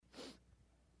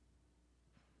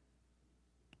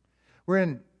We're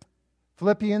in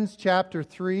Philippians chapter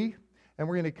 3, and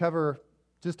we're going to cover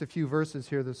just a few verses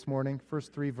here this morning,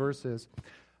 first 3 verses.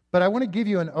 But I want to give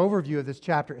you an overview of this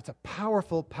chapter. It's a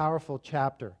powerful, powerful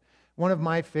chapter, one of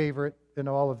my favorite in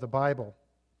all of the Bible.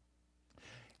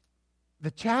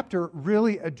 The chapter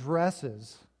really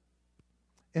addresses,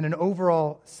 in an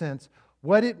overall sense,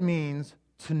 what it means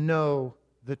to know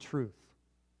the truth.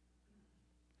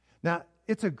 Now,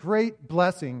 it's a great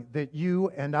blessing that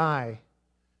you and I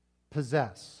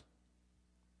possess,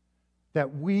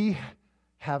 that we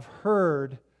have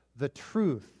heard the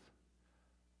truth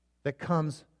that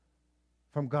comes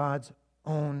from God's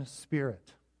own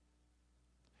Spirit.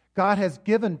 God has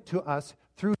given to us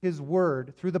through His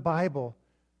Word, through the Bible,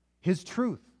 His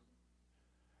truth.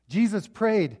 Jesus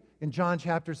prayed in John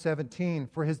chapter 17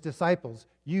 for His disciples,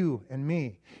 you and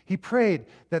me. He prayed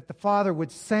that the Father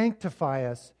would sanctify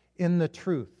us in the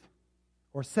truth,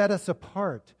 or set us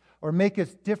apart, or make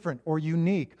us different or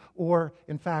unique, or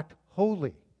in fact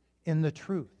holy in the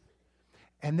truth.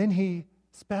 And then He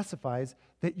specifies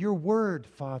that your word,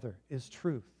 Father, is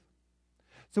truth.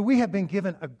 So we have been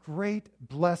given a great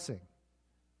blessing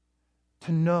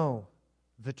to know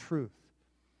the truth.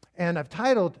 And I've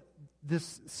titled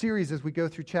this series as we go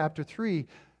through chapter 3,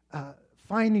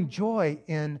 Finding Joy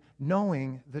in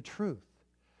Knowing the Truth.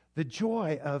 The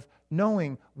joy of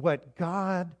knowing what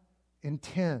God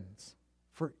intends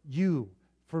for you,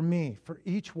 for me, for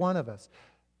each one of us,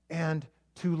 and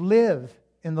to live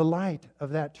in the light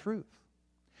of that truth.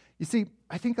 You see,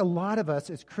 I think a lot of us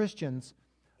as Christians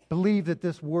believe that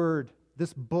this word,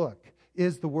 this book,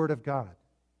 is the Word of God.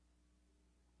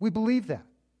 We believe that.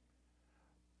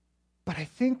 But I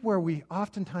think where we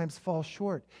oftentimes fall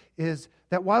short is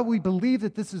that while we believe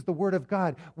that this is the Word of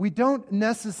God, we don't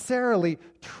necessarily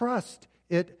trust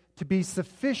it to be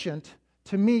sufficient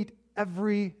to meet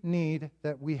every need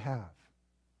that we have.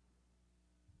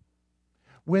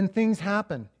 When things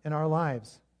happen in our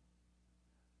lives,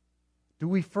 do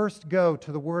we first go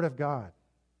to the Word of God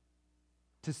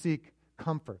to seek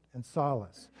comfort and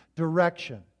solace,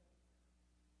 direction,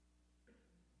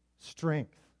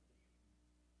 strength?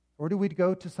 Or do we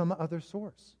go to some other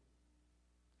source?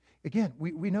 Again,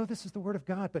 we know this is the Word of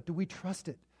God, but do we trust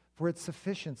it for its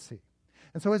sufficiency?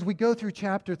 And so as we go through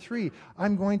chapter 3,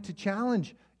 I'm going to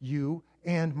challenge you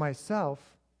and myself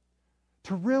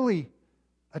to really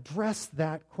address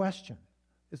that question.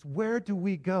 Is where do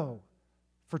we go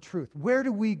for truth? Where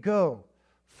do we go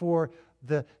for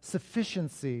the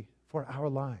sufficiency for our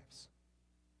lives?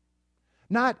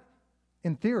 Not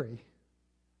in theory,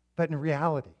 but in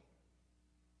reality.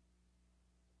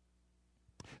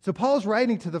 So Paul's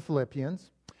writing to the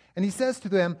Philippians, and he says to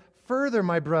them, "Further,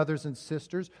 my brothers and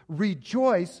sisters,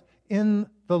 rejoice in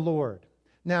the Lord."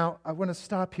 Now, I want to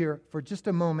stop here for just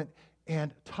a moment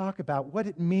and talk about what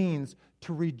it means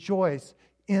to rejoice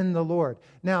in the Lord.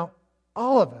 Now,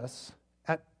 all of us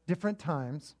at different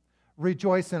times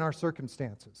rejoice in our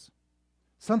circumstances.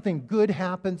 Something good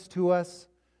happens to us,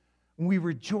 and we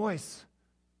rejoice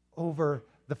over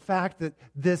the fact that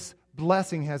this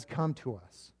blessing has come to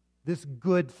us. This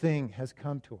good thing has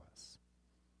come to us.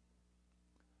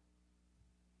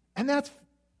 And that's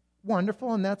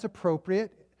wonderful and that's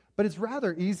appropriate, but it's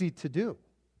rather easy to do,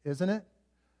 isn't it?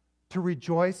 To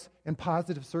rejoice in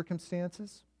positive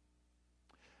circumstances.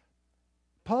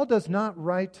 Paul does not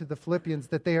write to the Philippians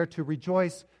that they are to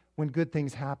rejoice when good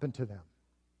things happen to them,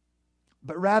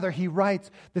 but rather he writes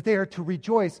that they are to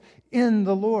rejoice in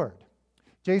the Lord.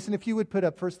 Jason, if you would put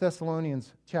up 1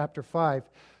 Thessalonians chapter 5,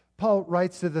 Paul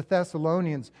writes to the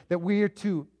Thessalonians that we are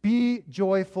to be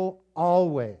joyful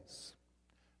always,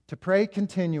 to pray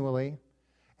continually,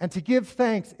 and to give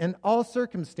thanks in all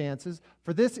circumstances,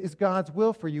 for this is God's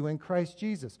will for you in Christ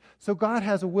Jesus. So God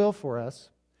has a will for us,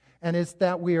 and it's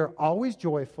that we are always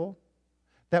joyful,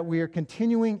 that we are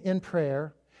continuing in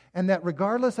prayer, and that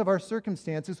regardless of our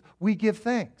circumstances, we give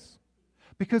thanks.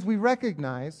 Because we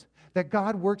recognize that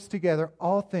God works together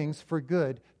all things for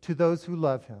good to those who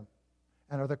love Him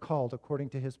and are the called according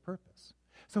to His purpose.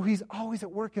 So He's always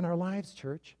at work in our lives,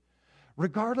 church.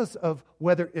 Regardless of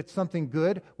whether it's something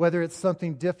good, whether it's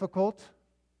something difficult,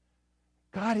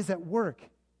 God is at work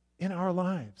in our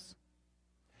lives.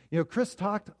 You know, Chris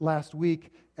talked last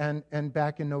week and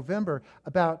back in November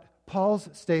about Paul's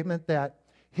statement that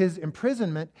his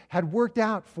imprisonment had worked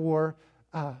out for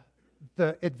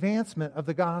the advancement of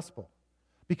the gospel.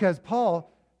 Because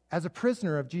Paul, as a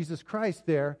prisoner of Jesus Christ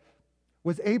there,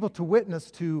 was able to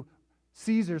witness to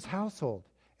Caesar's household.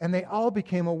 And they all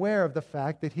became aware of the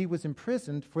fact that he was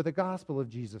imprisoned for the gospel of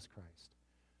Jesus Christ.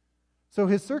 So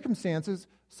his circumstances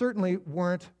certainly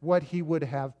weren't what he would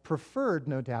have preferred,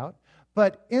 no doubt,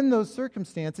 But in those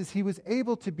circumstances, he was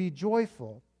able to be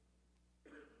joyful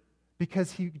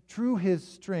because he drew his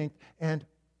strength and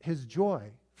his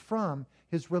joy from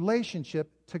his relationship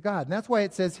to God. And that's why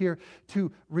it says here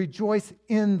to rejoice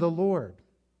in the Lord.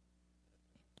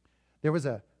 There was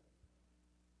an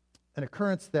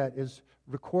occurrence that is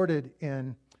recorded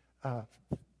in,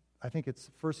 I think it's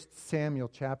 1 Samuel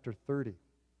chapter 30. It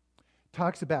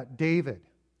talks about David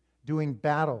doing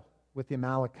battle with the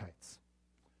Amalekites.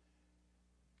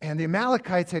 And the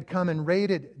Amalekites had come and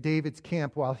raided David's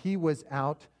camp while he was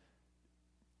out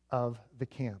of the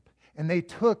camp. And they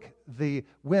took the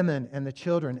women and the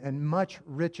children and much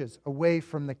riches away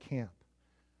from the camp.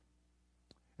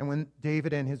 And when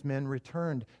David and his men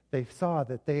returned, they saw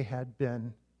that they had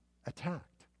been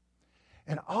attacked.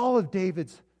 And all of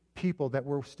David's people that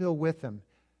were still with him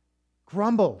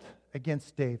grumbled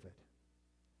against David.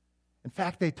 In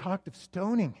fact, they talked of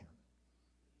stoning him.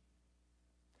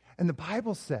 And the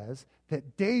Bible says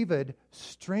that David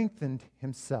strengthened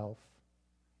himself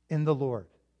in the Lord.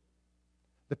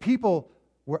 The people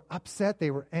were upset, they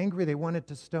were angry, they wanted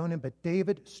to stone him, but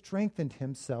David strengthened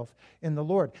himself in the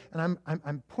Lord. And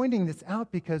I'm pointing this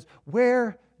out because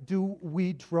where do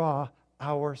we draw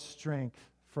our strength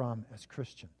from as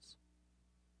Christians?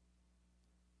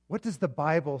 What does the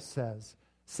Bible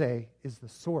say is the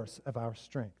source of our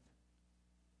strength?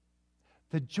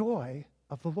 The joy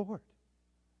of the Lord.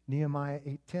 Nehemiah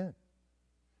 8:10.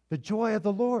 The joy of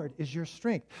the Lord is your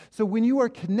strength. So when you are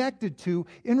connected to,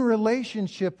 in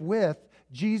relationship with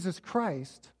Jesus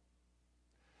Christ,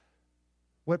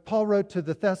 what Paul wrote to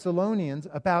the Thessalonians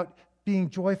about being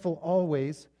joyful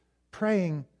always,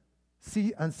 praying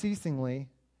unceasingly,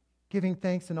 giving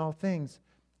thanks in all things,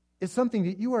 is something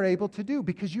that you are able to do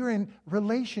because you're in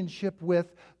relationship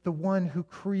with the one who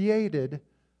created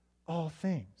all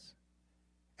things.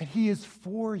 And he is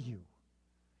for you.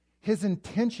 His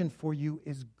intention for you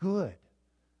is good.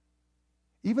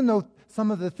 Even though some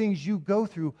of the things you go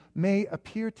through may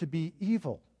appear to be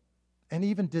evil and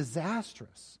even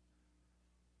disastrous,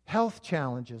 health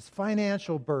challenges,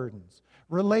 financial burdens,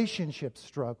 relationship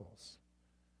struggles,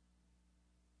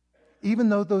 even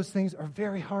though those things are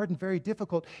very hard and very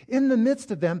difficult, in the midst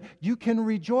of them, you can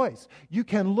rejoice. You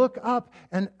can look up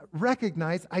and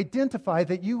recognize, identify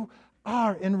that you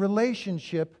are in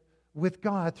relationship with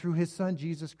God through his Son,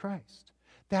 Jesus Christ.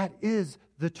 That is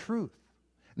the truth.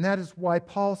 And that is why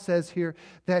Paul says here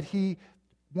that he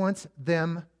wants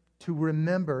them to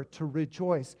remember to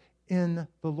rejoice in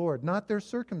the Lord. Not their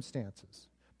circumstances,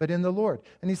 but in the Lord.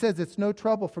 And he says, it's no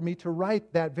trouble for me to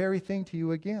write that very thing to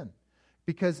you again.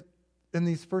 Because in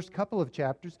these first couple of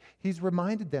chapters, he's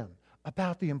reminded them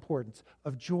about the importance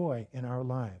of joy in our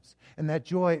lives. And that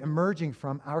joy emerging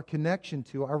from our connection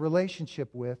to, our relationship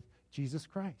with Jesus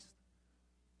Christ.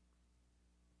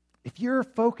 If you're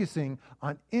focusing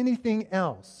on anything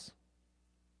else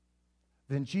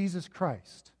than Jesus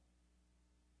Christ,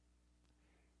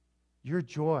 your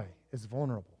joy is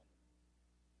vulnerable.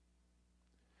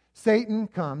 Satan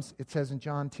comes, it says in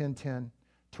John 10:10,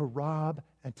 to rob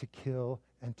and to kill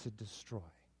and to destroy.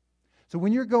 So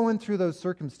when you're going through those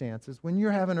circumstances, when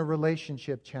you're having a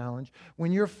relationship challenge,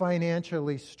 when you're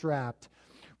financially strapped,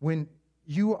 when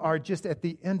you are just at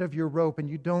the end of your rope and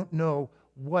you don't know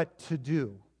what to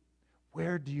do,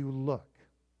 where do you look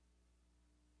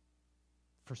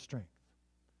for strength?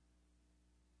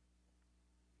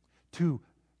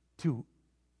 To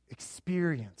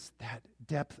experience that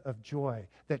depth of joy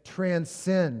that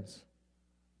transcends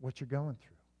what you're going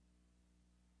through.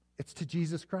 It's to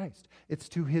Jesus Christ. It's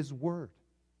to his word.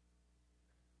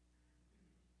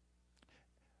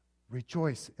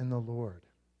 Rejoice in the Lord.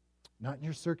 Not in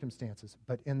your circumstances,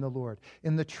 but in the Lord.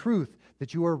 In the truth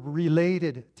that you are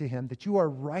related to him, that you are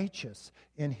righteous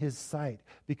in his sight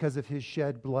because of his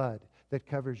shed blood that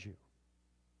covers you.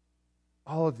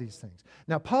 All of these things.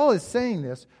 Now, Paul is saying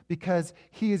this because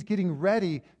he is getting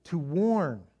ready to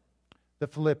warn the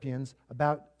Philippians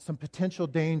about some potential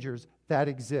dangers that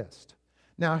exist.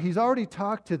 Now, he's already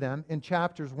talked to them in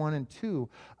chapters 1 and 2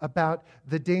 about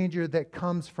the danger that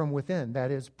comes from within, that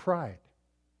is pride.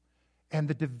 And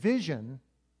the division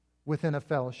within a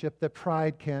fellowship that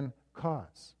pride can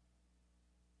cause.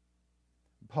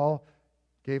 Paul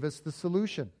gave us the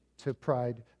solution to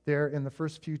pride there in the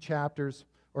first few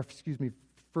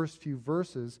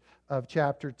verses of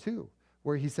chapter 2,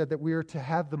 where he said that we are to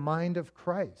have the mind of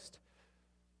Christ.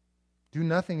 Do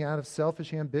nothing out of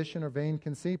selfish ambition or vain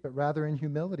conceit, but rather in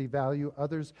humility value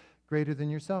others greater than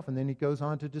yourself. And then he goes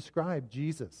on to describe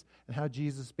Jesus and how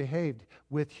Jesus behaved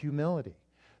with humility.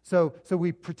 So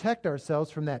we protect ourselves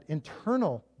from that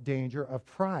internal danger of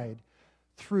pride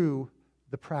through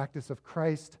the practice of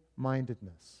Christ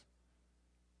mindedness,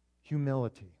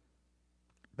 humility.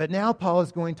 But now Paul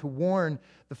is going to warn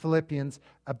the Philippians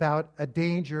about a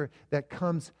danger that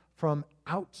comes from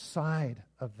outside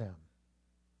of them.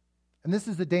 And this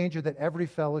is the danger that every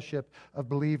fellowship of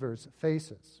believers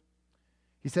faces.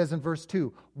 He says in verse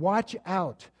 2, "Watch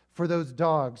out for those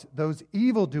dogs, those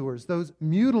evildoers, those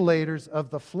mutilators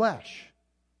of the flesh."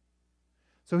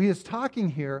 So he is talking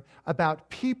here about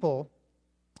people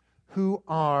who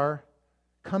are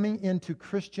coming into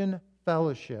Christian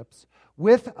fellowships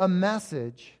with a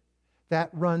message that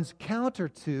runs counter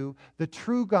to the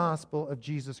true gospel of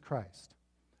Jesus Christ,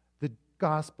 the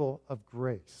gospel of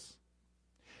grace.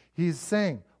 He's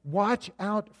saying, watch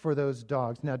out for those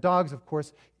dogs. Now, dogs, of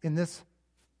course, in this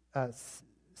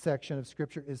section of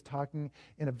Scripture is talking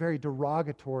in a very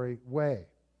derogatory way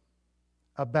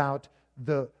about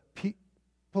the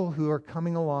people who are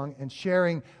coming along and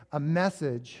sharing a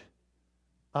message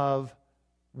of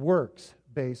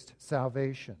works-based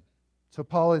salvation. So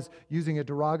Paul is using a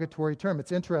derogatory term.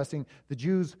 It's interesting. The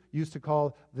Jews used to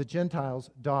call the Gentiles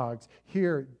dogs.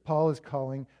 Here, Paul is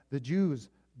calling the Jews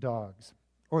dogs,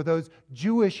 or those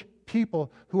Jewish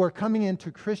people who are coming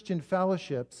into Christian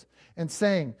fellowships and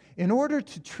saying, in order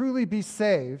to truly be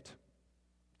saved,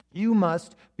 you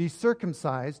must be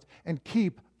circumcised and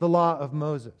keep the law of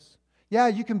Moses. Yeah,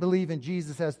 you can believe in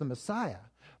Jesus as the Messiah,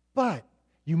 but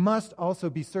you must also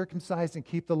be circumcised and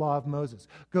keep the law of Moses.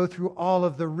 Go through all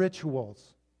of the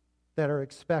rituals that are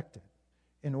expected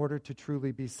in order to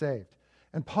truly be saved.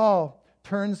 And Paul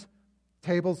turns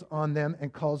tables on them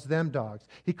and calls them dogs.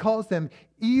 He calls them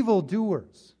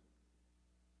evildoers.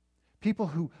 People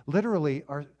who literally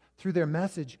are, through their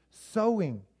message,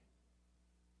 sowing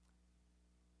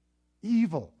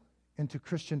evil into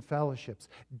Christian fellowships,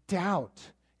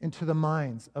 doubt into the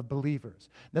minds of believers.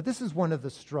 Now, this is one of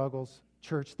the struggles,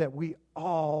 church, that we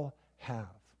all have.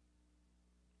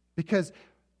 Because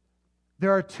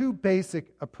there are two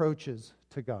basic approaches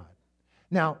to God.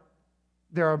 Now,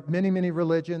 there are many, many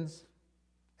religions,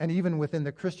 and even within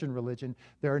the Christian religion,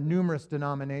 there are numerous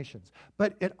denominations.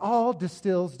 But it all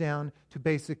distills down to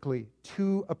basically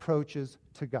two approaches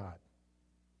to God.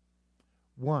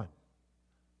 One,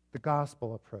 the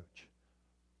gospel approach.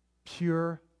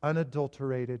 Pure,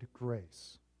 unadulterated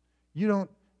grace. You don't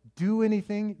do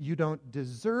anything, you don't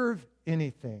deserve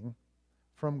anything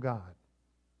from God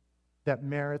that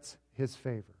merits His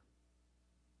favor.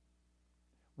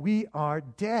 We are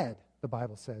dead, the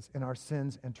Bible says, in our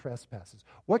sins and trespasses.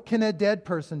 What can a dead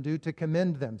person do to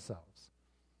commend themselves?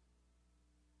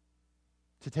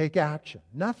 To take action?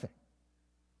 Nothing.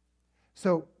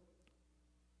 So,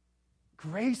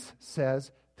 grace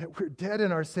says that we're dead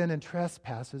in our sin and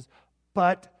trespasses,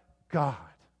 but God,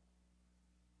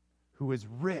 who is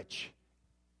rich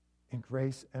in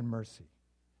grace and mercy,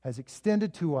 has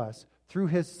extended to us through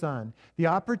His Son the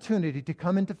opportunity to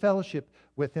come into fellowship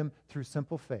with Him through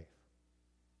simple faith,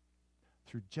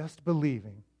 through just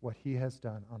believing what He has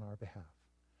done on our behalf.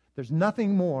 There's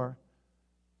nothing more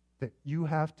that you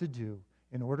have to do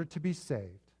in order to be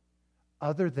saved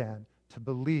other than to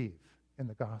believe in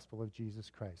the gospel of Jesus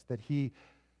Christ, that He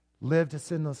lived a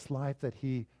sinless life, that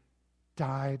He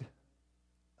died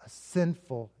a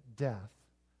sinful death,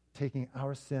 taking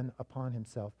our sin upon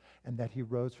Himself, and that He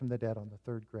rose from the dead on the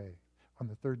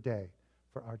third day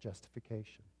for our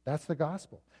justification. That's the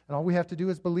gospel. And all we have to do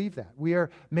is believe that. We are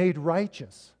made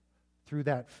righteous through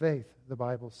that faith, the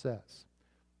Bible says.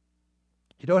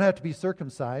 You don't have to be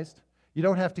circumcised. You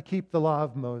don't have to keep the law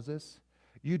of Moses.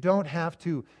 You don't have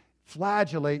to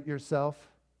flagellate yourself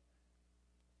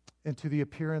into the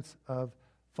appearance of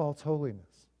false holiness.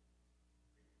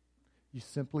 You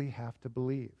simply have to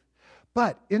believe.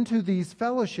 But into these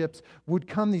fellowships would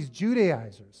come these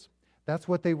Judaizers. That's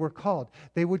what they were called.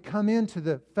 They would come into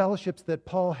the fellowships that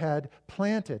Paul had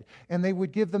planted, and they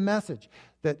would give the message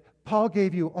that Paul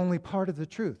gave you only part of the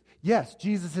truth. Yes,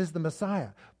 Jesus is the Messiah,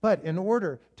 but in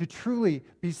order to truly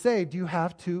be saved, you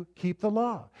have to keep the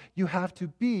law. You have to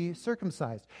be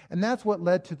circumcised. And that's what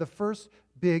led to the first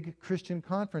big Christian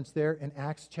conference there in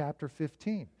Acts chapter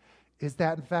 15. Is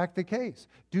that in fact the case?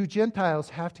 Do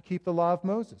Gentiles have to keep the law of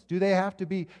Moses? Do they have to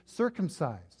be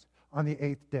circumcised on the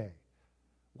 8th day?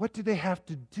 What do they have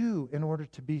to do in order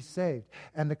to be saved?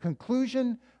 And the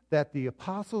conclusion that the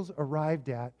apostles arrived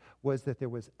at was that there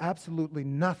was absolutely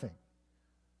nothing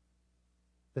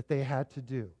that they had to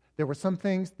do. There were some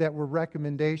things that were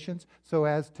recommendations so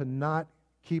as to not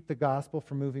keep the gospel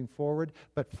from moving forward,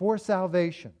 but for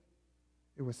salvation,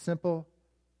 it was simple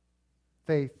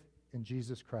faith in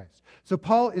Jesus Christ. So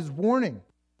Paul is warning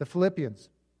the Philippians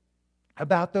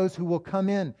about those who will come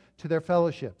in to their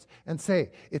fellowships and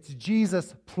say, it's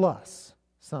Jesus plus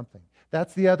something.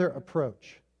 That's the other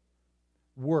approach.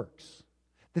 Works.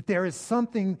 That there is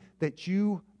something that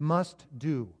you must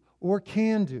do or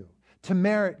can do to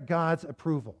merit God's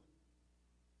approval.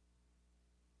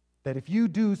 That if you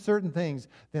do certain things,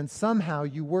 then somehow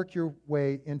you work your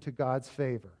way into God's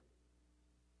favor.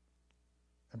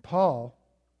 And Paul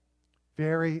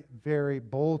very, very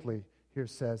boldly here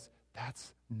says,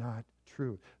 that's not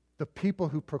true. The people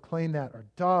who proclaim that are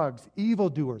dogs,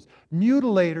 evildoers,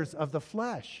 mutilators of the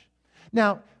flesh.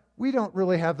 Now, we don't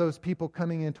really have those people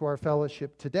coming into our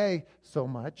fellowship today so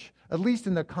much, at least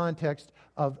in the context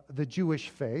of the Jewish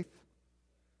faith,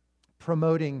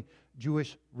 promoting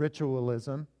Jewish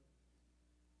ritualism.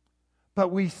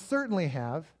 But we certainly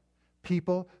have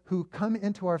people who come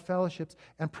into our fellowships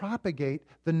and propagate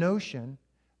the notion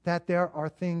that there are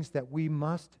things that we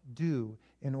must do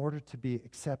in order to be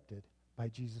accepted by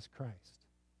Jesus Christ.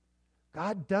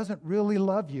 God doesn't really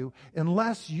love you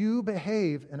unless you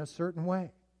behave in a certain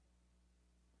way.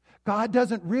 God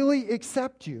doesn't really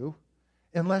accept you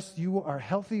unless you are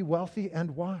healthy, wealthy,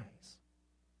 and wise.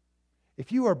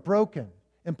 If you are broken,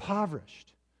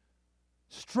 impoverished,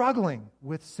 struggling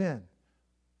with sin,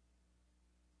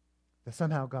 that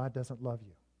somehow God doesn't love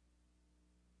you.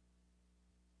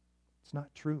 It's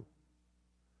not true.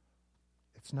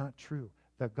 It's not true.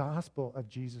 The gospel of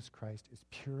Jesus Christ is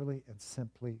purely and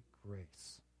simply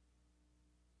grace.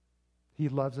 He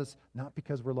loves us not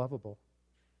because we're lovable,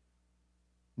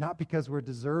 not because we're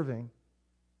deserving,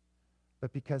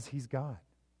 but because He's God,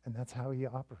 and that's how He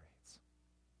operates.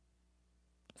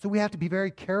 So we have to be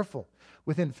very careful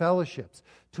within fellowships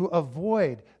to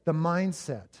avoid the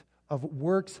mindset of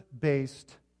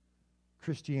works-based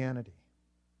Christianity.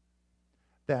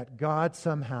 That God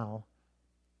somehow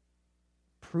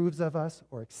approves of us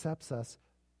or accepts us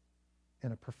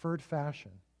in a preferred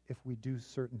fashion if we do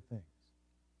certain things.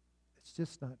 It's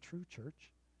just not true,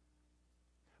 church.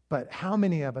 But how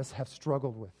many of us have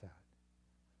struggled with that?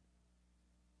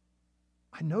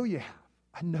 I know you have.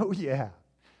 I know you have.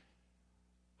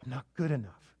 I'm not good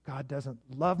enough. God doesn't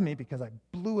love me because I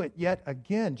blew it yet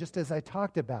again, just as I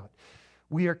talked about.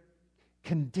 We are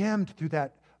condemned through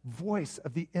that voice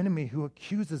of the enemy who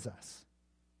accuses us.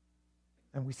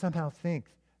 And we somehow think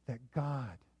that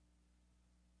God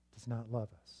does not love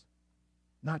us.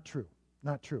 Not true.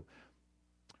 Not true.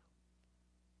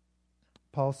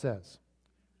 Paul says,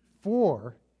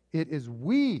 for it is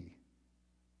we,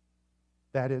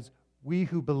 that is, we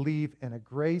who believe in a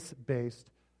grace-based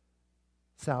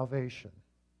salvation,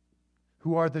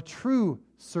 who are the true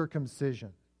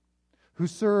circumcision, who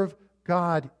serve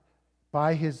God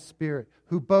by His Spirit,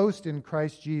 who boast in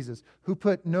Christ Jesus, who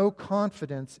put no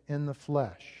confidence in the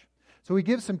flesh. So he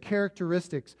gives some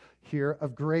characteristics here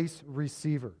of grace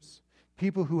receivers,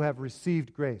 people who have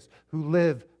received grace, who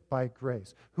live by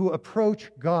grace, who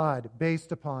approach God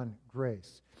based upon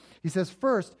grace. He says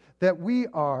first that we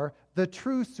are the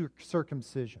true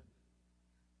circumcision.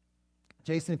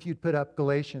 Jason, if you'd put up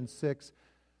Galatians 6,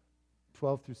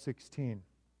 12 through 16.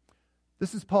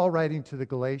 This is Paul writing to the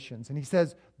Galatians, and he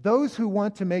says, those who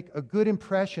want to make a good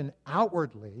impression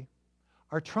outwardly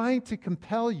are trying to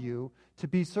compel you to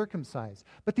be circumcised.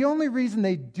 But the only reason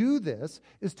they do this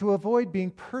is to avoid being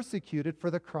persecuted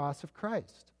for the cross of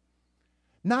Christ.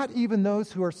 Not even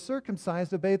those who are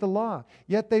circumcised obey the law,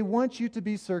 yet they want you to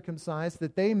be circumcised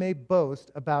that they may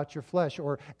boast about your flesh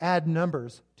or add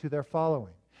numbers to their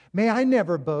following. May I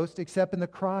never boast except in the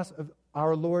cross of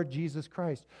our Lord Jesus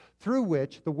Christ, through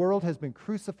which the world has been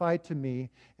crucified to me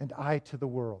and I to the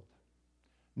world.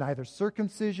 Neither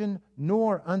circumcision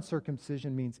nor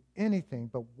uncircumcision means anything,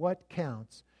 but what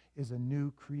counts is a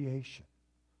new creation.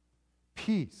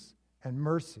 Peace and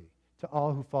mercy to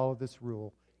all who follow this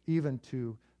rule, even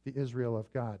to the Israel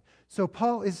of God. So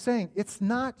Paul is saying it's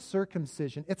not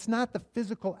circumcision, it's not the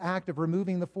physical act of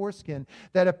removing the foreskin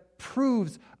that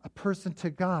approves a person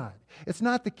to God. It's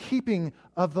not the keeping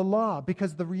of the law,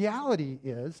 because the reality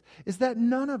is that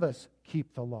none of us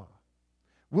keep the law.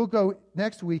 We'll go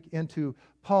next week into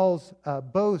Paul's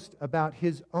boast about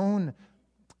his own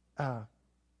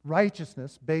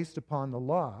righteousness based upon the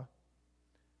law.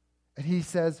 And he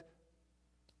says,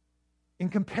 in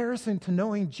comparison to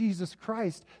knowing Jesus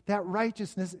Christ, that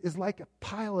righteousness is like a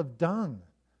pile of dung.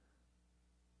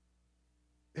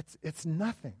 It's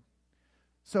nothing.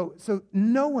 So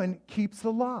no one keeps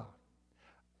the law.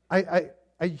 I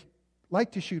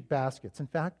like to shoot baskets. In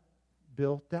fact,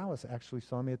 Bill Dallas actually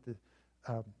saw me at the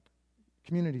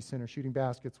community center shooting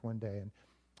baskets one day. And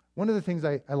one of the things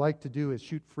I like to do is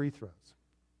shoot free throws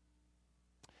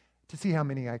to see how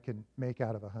many I can make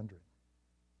out of 100.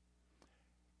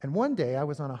 And one day I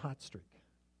was on a hot streak.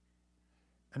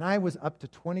 And I was up to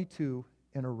 22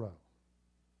 in a row.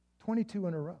 22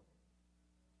 in a row.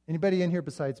 Anybody in here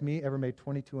besides me ever made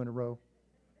 22 in a row?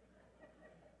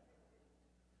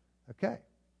 Okay.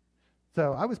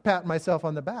 So I was patting myself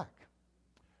on the back.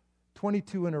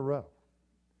 22 in a row.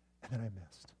 And then I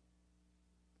missed.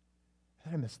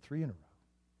 And then I missed 3 in a row.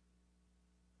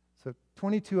 So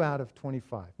 22 out of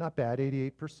 25. Not bad,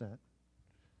 88%.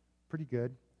 Pretty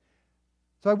good.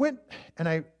 So I went and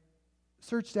I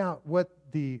searched out what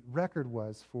the record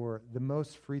was for the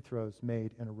most free throws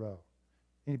made in a row.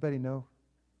 Anybody know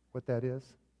what that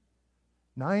is?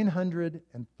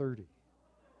 930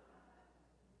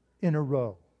 in a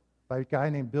row by a guy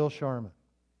named Bill Sharman.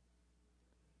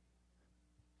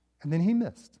 And then he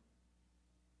missed.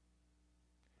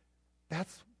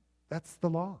 That's the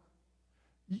law.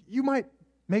 You might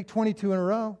make 22 in a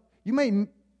row. You may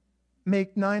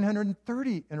make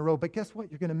 930 in a row, but guess what?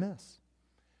 You're going to miss.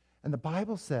 And the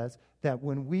Bible says that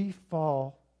when we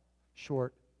fall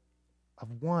short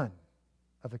of one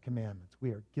of the commandments,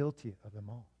 we are guilty of them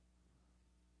all.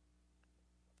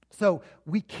 So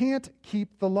we can't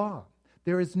keep the law.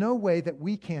 There is no way that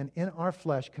we can, in our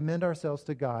flesh, commend ourselves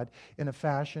to God in a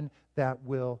fashion that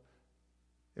will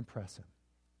impress him.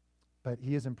 But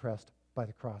he is impressed by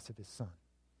the cross of his Son.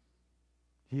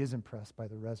 He is impressed by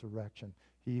the resurrection.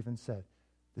 He even said,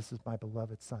 "This is my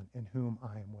beloved Son, in whom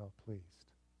I am well pleased."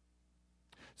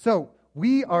 So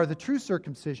we are the true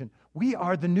circumcision. We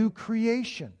are the new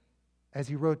creation, as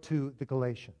he wrote to the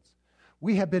Galatians.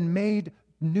 We have been made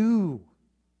new.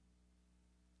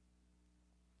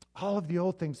 All of the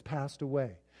old things passed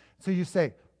away. So you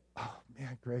say, "Oh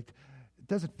man, Greg, it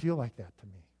doesn't feel like that to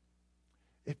me.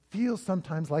 It feels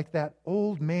sometimes like that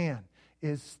old man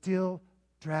is still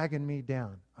dragging me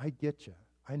down." I get you.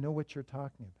 I know what you're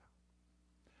talking about.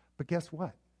 But guess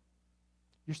what?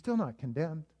 You're still not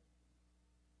condemned.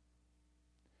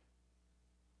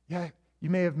 Yeah, you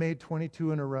may have made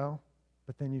 22 in a row,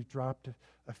 but then you dropped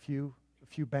a few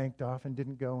banked off and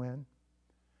didn't go in.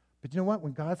 But you know what?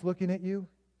 When God's looking at you,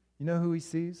 you know who he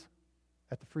sees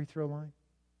at the free throw line?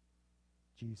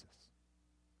 Jesus.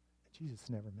 And Jesus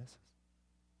never misses.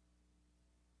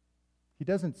 He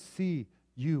doesn't see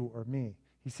you or me.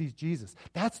 He sees Jesus.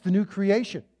 That's the new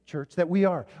creation, church, that we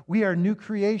are. We are new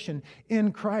creation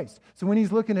in Christ. So when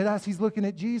he's looking at us, he's looking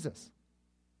at Jesus.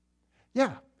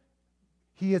 Yeah,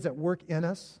 he is at work in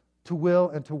us to will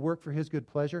and to work for his good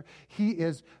pleasure. He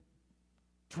is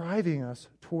driving us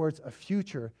towards a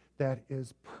future that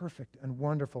is perfect and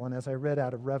wonderful. And as I read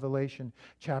out of Revelation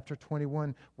chapter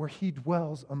 21, where he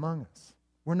dwells among us.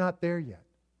 We're not there yet.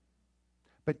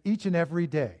 But each and every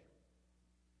day,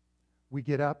 we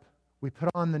get up, we put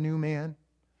on the new man,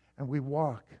 and we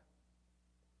walk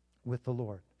with the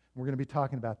Lord. We're going to be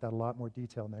talking about that in a lot more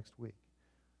detail next week.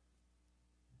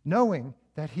 Knowing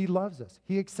that he loves us,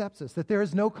 he accepts us, that there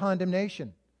is no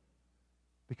condemnation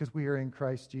because we are in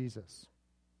Christ Jesus.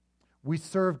 We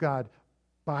serve God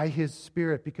by his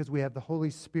Spirit because we have the Holy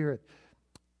Spirit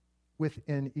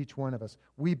within each one of us.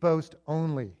 We boast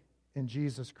only in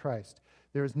Jesus Christ.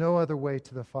 There is no other way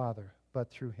to the Father but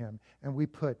through him. And we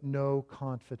put no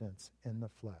confidence in the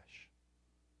flesh.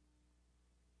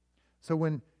 So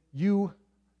when you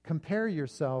compare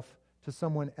yourself to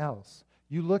someone else,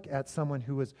 you look at someone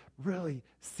who is really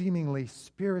seemingly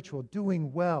spiritual,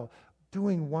 doing well,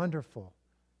 doing wonderful.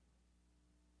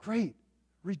 Great.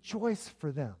 Rejoice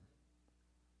for them.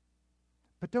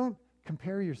 But don't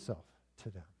compare yourself to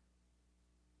them.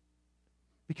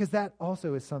 Because that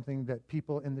also is something that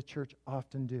people in the church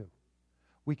often do.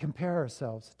 We compare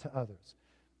ourselves to others.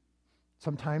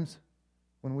 Sometimes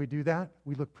when we do that,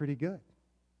 we look pretty good.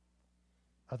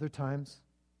 Other times,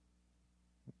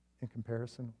 in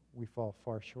comparison, we fall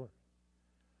far short.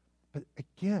 But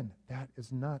again, that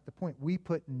is not the point. We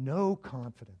put no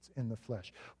confidence in the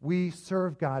flesh. We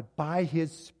serve God by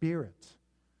his Spirit.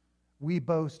 We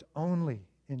boast only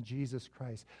in Jesus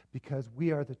Christ because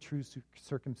we are the true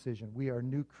circumcision. We are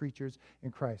new creatures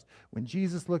in Christ. When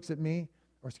Jesus looks at me,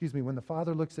 when the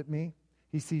Father looks at me,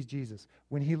 he sees Jesus.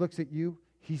 When he looks at you,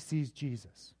 he sees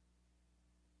Jesus.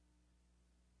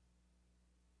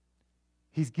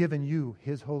 He's given you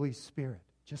his Holy Spirit,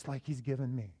 just like he's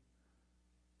given me.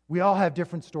 We all have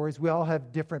different stories. We all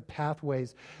have different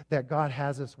pathways that God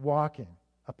has us walking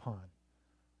upon.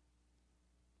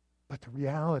 But the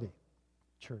reality,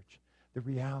 church, the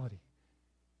reality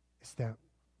is that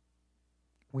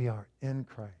we are in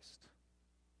Christ,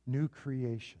 new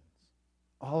creations.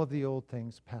 All of the old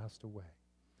things passed away.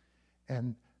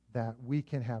 And that we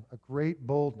can have a great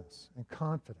boldness and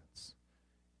confidence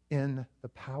in the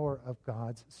power of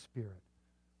God's Spirit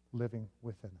living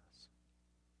within us.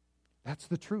 That's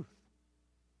the truth.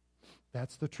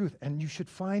 That's the truth. And you should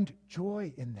find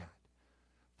joy in that.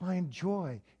 Find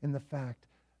joy in the fact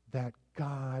that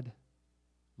God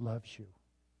loves you.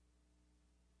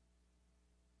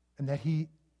 And that He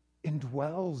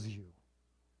indwells you.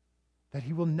 That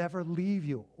He will never leave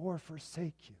you or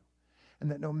forsake you.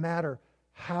 And that no matter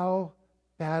how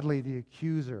badly the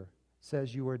accuser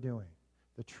says you are doing,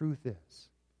 the truth is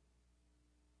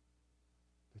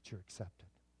that you're accepted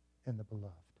in the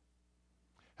beloved.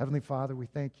 Heavenly Father, we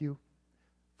thank you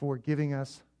for giving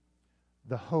us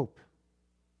the hope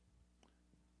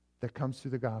that comes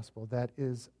through the gospel that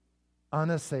is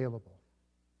unassailable,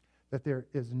 that there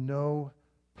is no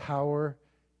power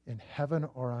in heaven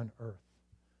or on earth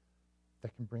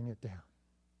that can bring it down.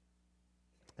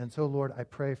 And so, Lord, I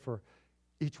pray for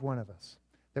each one of us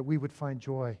that we would find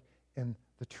joy in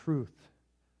the truth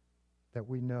that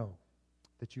we know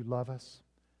that you love us,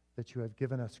 that you have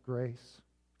given us grace,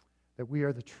 that we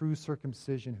are the true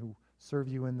circumcision who serve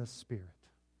you in the Spirit.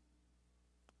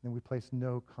 And we place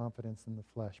no confidence in the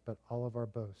flesh, but all of our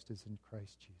boast is in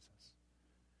Christ Jesus.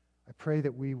 I pray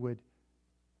that we would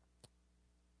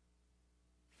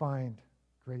find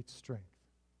great strength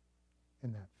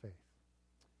in that faith.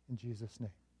 In Jesus' name,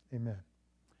 amen.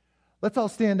 Let's all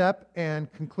stand up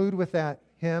and conclude with that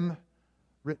hymn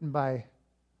written by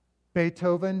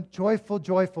Beethoven, Joyful,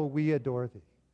 Joyful, We Adore Thee.